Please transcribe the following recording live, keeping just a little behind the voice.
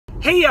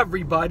Hey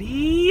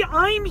everybody,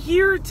 I'm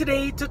here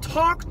today to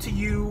talk to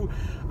you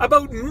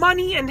about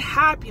money and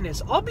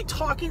happiness. I'll be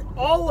talking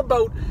all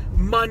about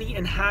money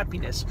and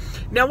happiness.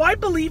 Now, I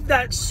believe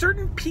that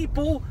certain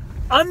people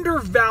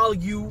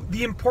undervalue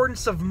the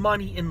importance of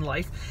money in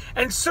life,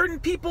 and certain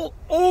people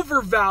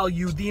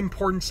overvalue the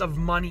importance of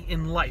money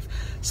in life.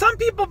 Some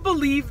people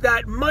believe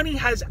that money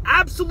has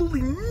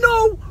absolutely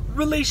no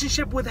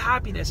relationship with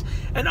happiness,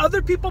 and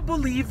other people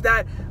believe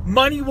that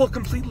money will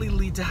completely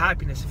lead to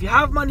happiness. If you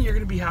have money, you're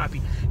going to be happy.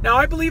 Now,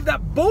 I believe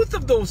that both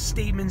of those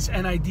statements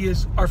and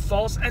ideas are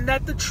false, and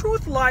that the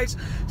truth lies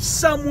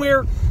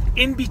somewhere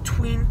in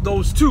between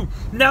those two.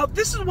 Now,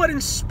 this is what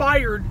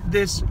inspired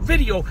this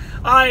video.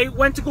 I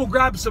went to go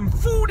grab some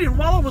food, and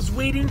while I was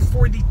waiting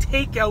for the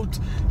takeout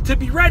to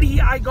be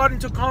ready, I got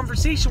into a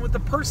conversation with the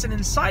person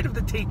inside of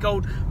the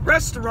takeout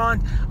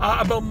restaurant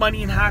about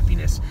money and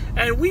happiness.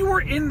 And we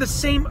were in the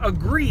same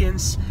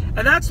agreements,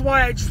 and that's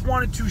why I just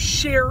wanted to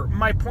share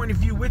my point of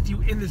view with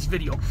you in this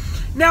video.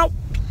 Now,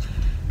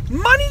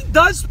 money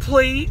does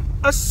play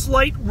a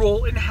slight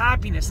role in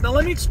happiness. Now,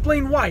 let me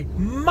explain why.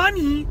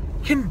 Money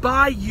can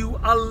buy you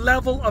a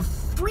level of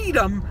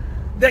freedom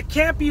that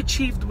can't be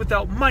achieved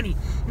without money.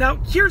 Now,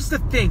 here's the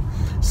thing.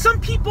 Some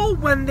people,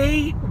 when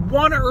they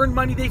want to earn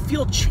money, they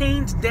feel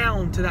chained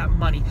down to that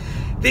money.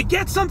 They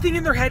get something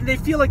in their head and they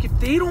feel like if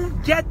they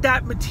don't get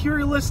that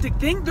materialistic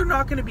thing, they're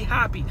not going to be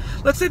happy.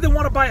 Let's say they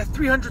want to buy a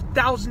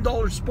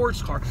 $300,000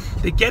 sports car.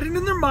 They get it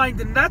in their mind,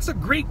 and that's a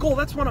great goal.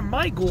 That's one of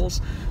my goals,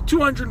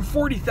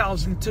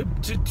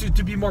 $240,000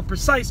 to be more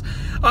precise.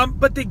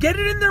 But they get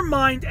it in their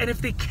mind, and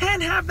if they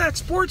can't have that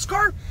sports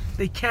car,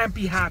 they can't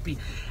be happy.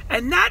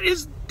 And that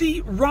is the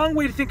wrong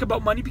way to think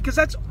about money, because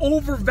that's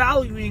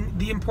overvaluing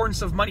the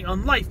importance of money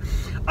on life.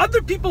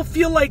 Other people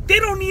feel like they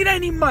don't need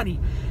any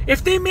money.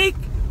 If they make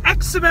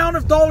X amount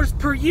of dollars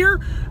per year,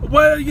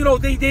 well, you know,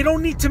 they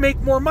don't need to make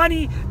more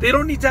money. They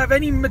don't need to have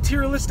any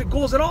materialistic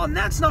goals at all. And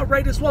that's not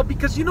right as well,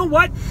 because you know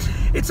what?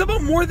 It's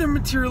about more than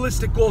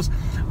materialistic goals.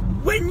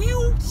 When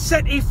you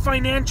set a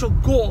financial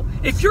goal,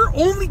 if your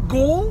only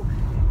goal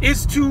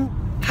is to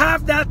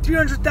have that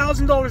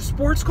 $300,000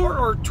 sports car,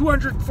 or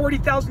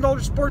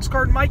 $240,000 sports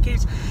car in my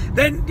case,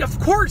 then of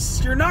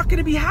course you're not going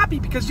to be happy,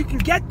 because you can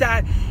get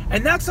that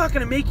and that's not going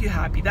to make you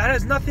happy. That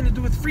has nothing to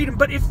do with freedom.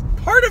 But if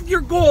part of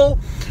your goal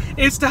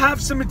is to have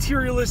some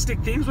materialistic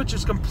things, which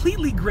is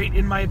completely great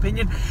in my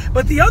opinion,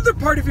 but the other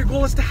part of your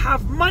goal is to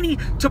have money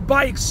to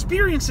buy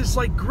experiences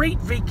like great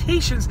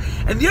vacations,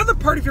 and the other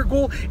part of your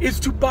goal is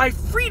to buy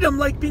freedom,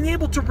 like being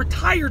able to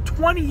retire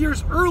 20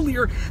 years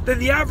earlier than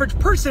the average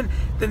person,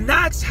 then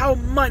that's how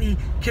money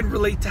can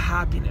relate to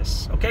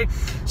happiness. Okay,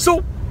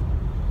 so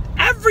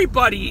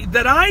everybody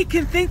that I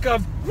can think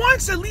of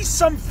wants at least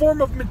some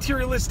form of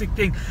materialistic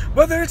thing,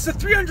 whether it's a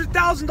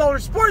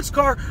 $300,000 sports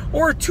car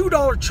or a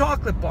 $2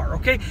 chocolate bar.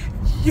 Okay,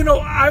 you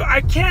know,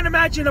 I can't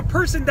imagine a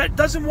person that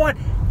doesn't want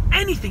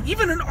anything.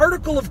 Even an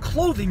article of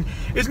clothing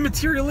is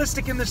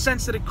materialistic in the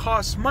sense that it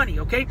costs money.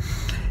 Okay,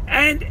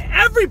 and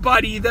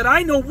everybody that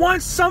I know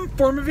wants some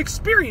form of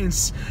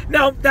experience.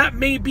 Now, that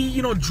may be,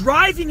 you know,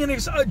 driving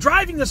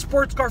a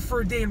sports car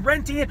for a day and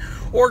renting it,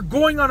 or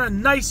going on a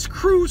nice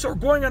cruise, or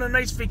going on a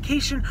nice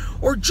vacation,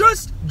 or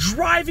just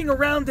driving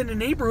around in a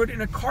neighborhood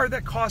in a car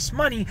that costs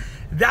money.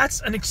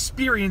 That's an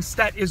experience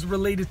that is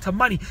related to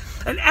money.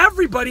 And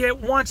everybody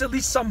wants at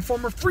least some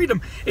form of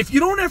freedom. If you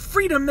don't have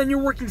freedom, then you're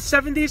working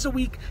 7 days a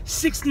week,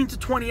 16 to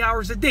 20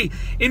 hours a day.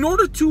 In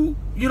order to,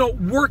 you know,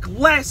 work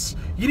less,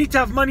 you need to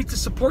have money to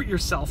support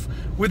yourself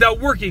without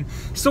working.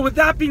 So with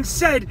that being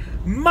said,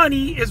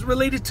 money is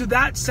related to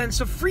that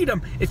sense of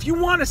freedom. If you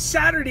want a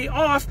Saturday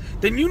off,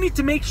 then you need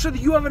to make sure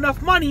that you have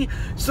enough money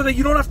so that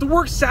you don't have to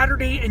work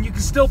Saturday and you can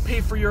still pay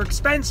for your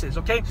expenses.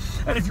 Okay,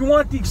 and if you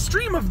want the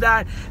extreme of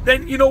that,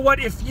 then you know what,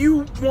 if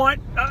you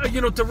want you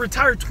know, to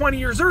retire 20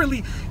 years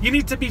early, you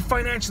need to be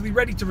financially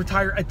ready to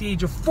retire at the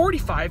age of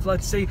 45,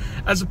 let's say,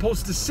 as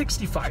opposed to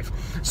 65.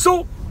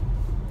 So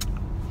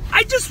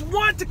I just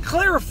want to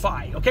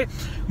clarify, okay?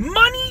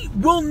 Money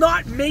will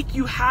not make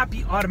you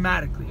happy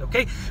automatically,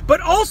 okay? But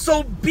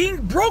also,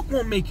 being broke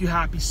won't make you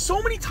happy.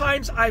 So many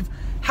times I've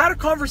had a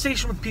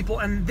conversation with people,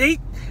 and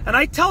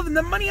I tell them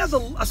that money has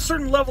a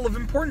certain level of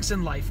importance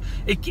in life.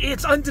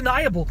 It's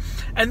undeniable.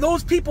 And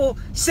those people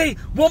say,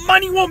 well,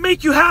 money won't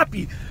make you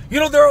happy. You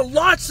know, there are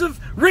lots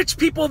of rich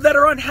people that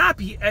are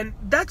unhappy, and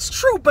that's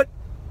true, but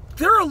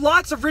there are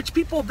lots of rich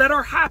people that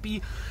are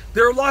happy.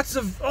 There are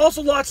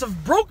also lots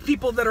of broke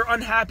people that are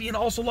unhappy, and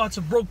also lots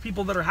of broke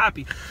people that are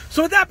happy.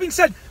 So with that being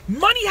said,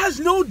 money has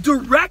no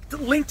direct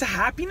link to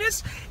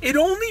happiness. It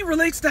only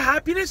relates to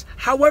happiness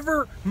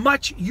however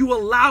much you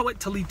allow it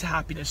to lead to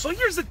happiness. So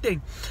here's the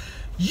thing.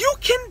 You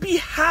can be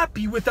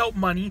happy without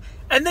money,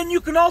 and then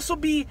you can also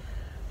be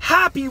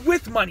happy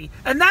with money.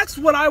 And that's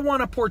what I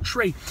want to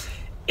portray.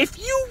 If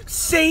you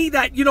say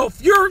that, you know,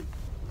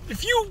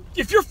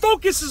 if your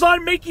focus is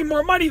on making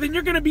more money, then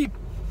you're going to be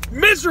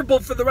miserable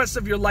for the rest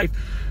of your life.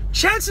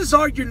 chances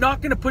are you're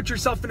not going to put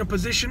yourself in a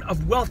position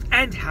of wealth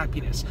and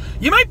happiness.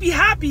 You might be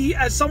happy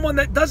as someone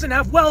that doesn't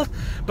have wealth,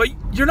 but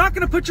you're not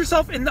going to put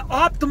yourself in the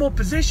optimal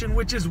position,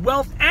 which is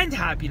wealth and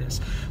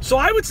happiness. So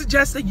I would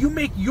suggest that you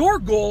make your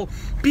goal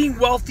being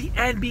wealthy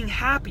and being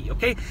happy,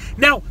 okay?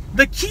 Now,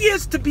 the key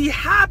is to be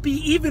happy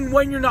even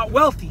when you're not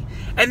wealthy.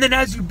 And then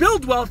as you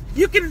build wealth,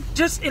 you can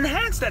just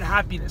enhance that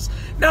happiness.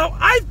 Now,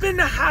 I've been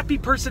a happy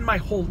person my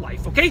whole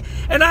life, okay?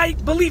 And I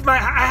believe I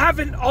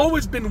haven't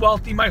always been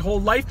wealthy my whole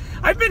life.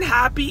 I've been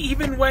happy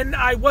even when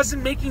I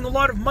wasn't making a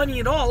lot of money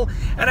at all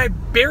and I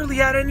barely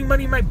had any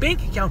money in my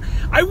bank account.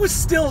 I was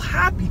still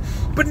happy.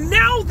 But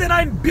now that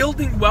I'm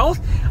building wealth,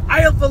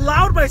 I have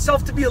allowed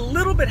myself to be a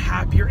little bit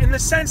happier in the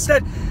sense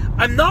that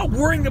I'm not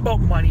worrying about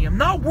money. I'm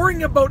not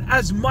worrying about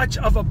as much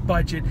of a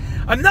budget.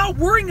 I'm not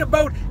worrying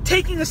about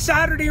taking a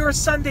Saturday or a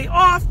Sunday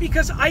off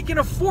because I can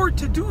afford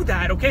to do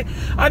that, okay?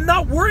 I'm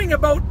not worrying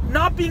about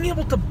not being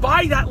able to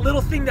buy that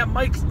little thing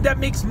that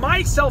makes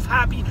myself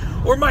happy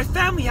or my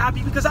family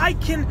happy because I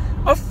can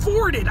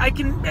afford it.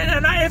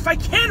 If I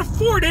can't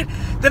afford it,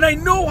 then I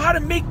know how to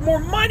make more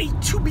money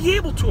to be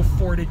able to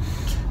afford it.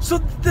 So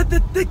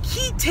the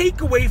key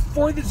takeaway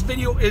for this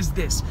video is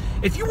this.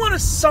 If you want to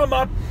sum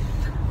up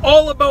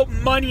all about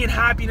money and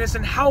happiness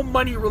and how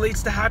money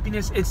relates to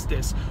happiness, it's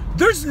this.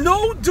 There's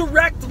no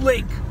direct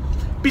link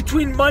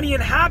between money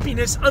and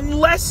happiness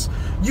unless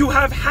you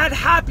have had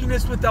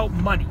happiness without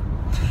money.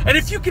 And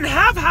if you can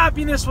have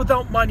happiness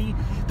without money,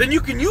 then you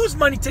can use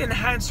money to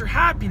enhance your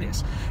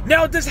happiness.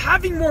 Now, does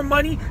having more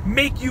money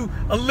make you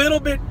a little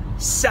bit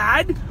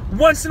sad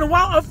once in a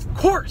while? Of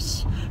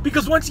course.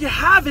 Because once you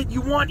have it,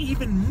 you want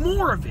even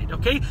more of it,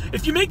 okay?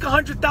 If you make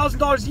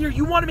 $100,000 a year,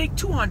 you want to make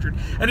 200.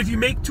 And if you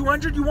make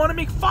 200, you want to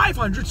make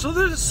 500. So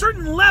there's a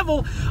certain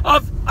level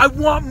of, I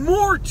want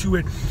more to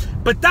it.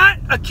 But that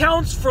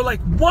accounts for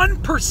like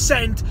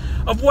 1%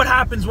 of what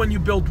happens when you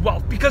build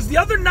wealth. Because the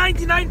other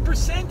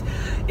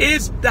 99%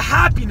 is the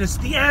happiness,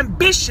 the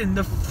ambition,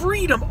 the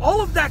freedom, all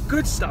of that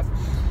good stuff.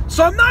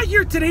 So I'm not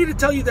here today to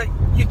tell you that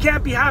you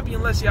can't be happy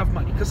unless you have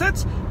money, because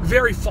that's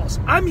very false.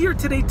 I'm here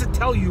today to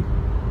tell you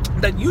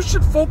that you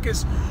should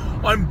focus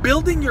on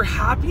building your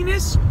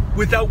happiness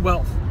without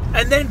wealth,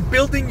 and then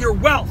building your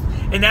wealth.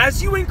 And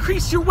as you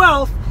increase your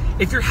wealth,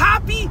 if you're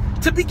happy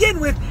to begin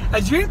with,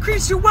 as you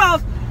increase your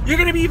wealth, you're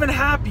going to be even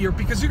happier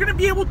because you're going to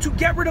be able to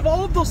get rid of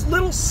all of those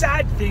little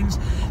sad things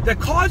that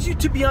cause you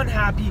to be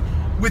unhappy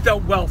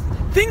without wealth.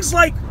 Things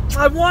like,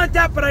 I want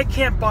that, but I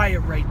can't buy it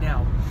right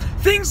now.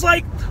 Things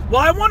like, well,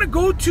 I want to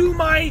go to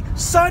my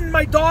son,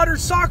 my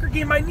daughter's soccer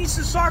game, my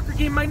niece's soccer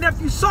game, my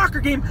nephew's soccer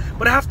game,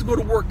 but I have to go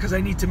to work because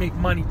I need to make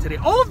money today.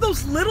 All of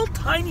those little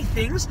tiny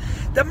things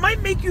that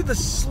might make you the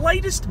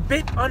slightest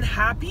bit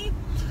unhappy,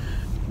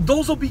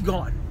 those will be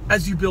gone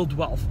as you build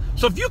wealth.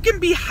 So if you can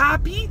be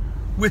happy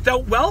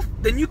without wealth,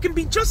 then you can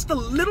be just a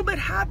little bit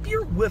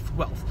happier with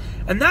wealth.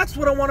 And that's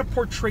what I want to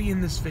portray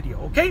in this video,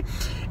 okay?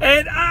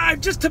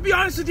 And to be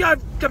honest with you,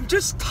 I'm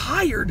just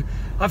tired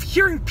of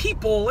hearing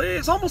people.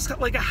 It's almost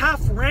like a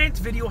half rant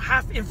video,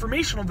 half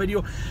informational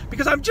video,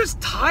 because I'm just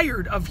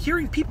tired of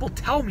hearing people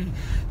tell me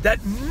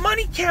that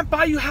money can't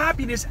buy you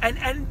happiness.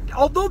 And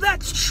although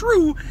that's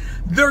true,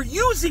 they're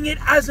using it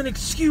as an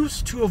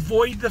excuse to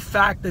avoid the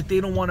fact that they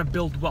don't want to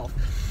build wealth.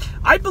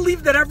 I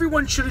believe that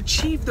everyone should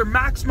achieve their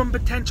maximum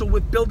potential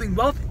with building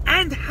wealth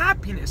and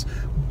happiness.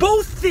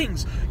 Both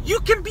things. You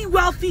can be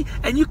wealthy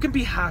and you can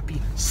be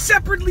happy,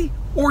 separately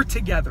or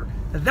together.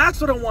 And that's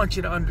what I want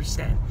you to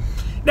understand.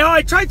 Now,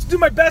 I tried to do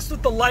my best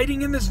with the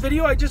lighting in this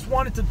video. I just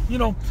wanted to,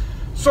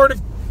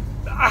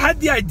 I had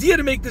the idea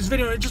to make this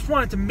video and I just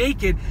wanted to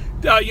make it,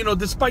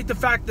 despite the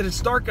fact that it's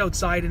dark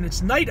outside and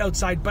it's night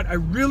outside, but I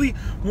really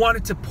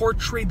wanted to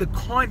portray the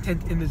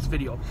content in this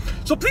video.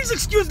 So please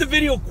excuse the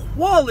video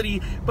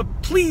quality, but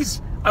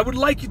please, I would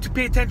like you to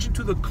pay attention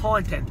to the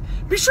content.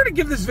 Be sure to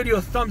give this video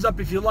a thumbs up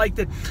if you liked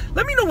it.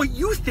 Let me know what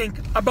you think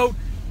about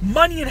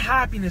money and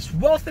happiness,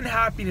 wealth and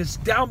happiness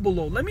down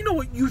below. Let me know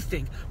what you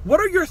think. What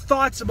are your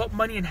thoughts about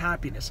money and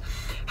happiness?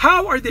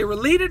 How are they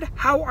related?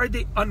 How are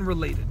they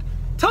unrelated?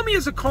 Tell me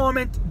as a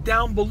comment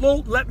down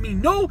below. Let me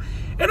know.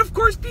 And of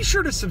course, be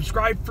sure to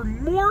subscribe for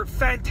more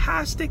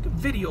fantastic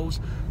videos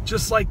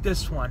just like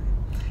this one.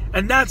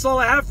 And that's all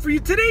I have for you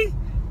today.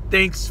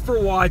 Thanks for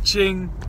watching.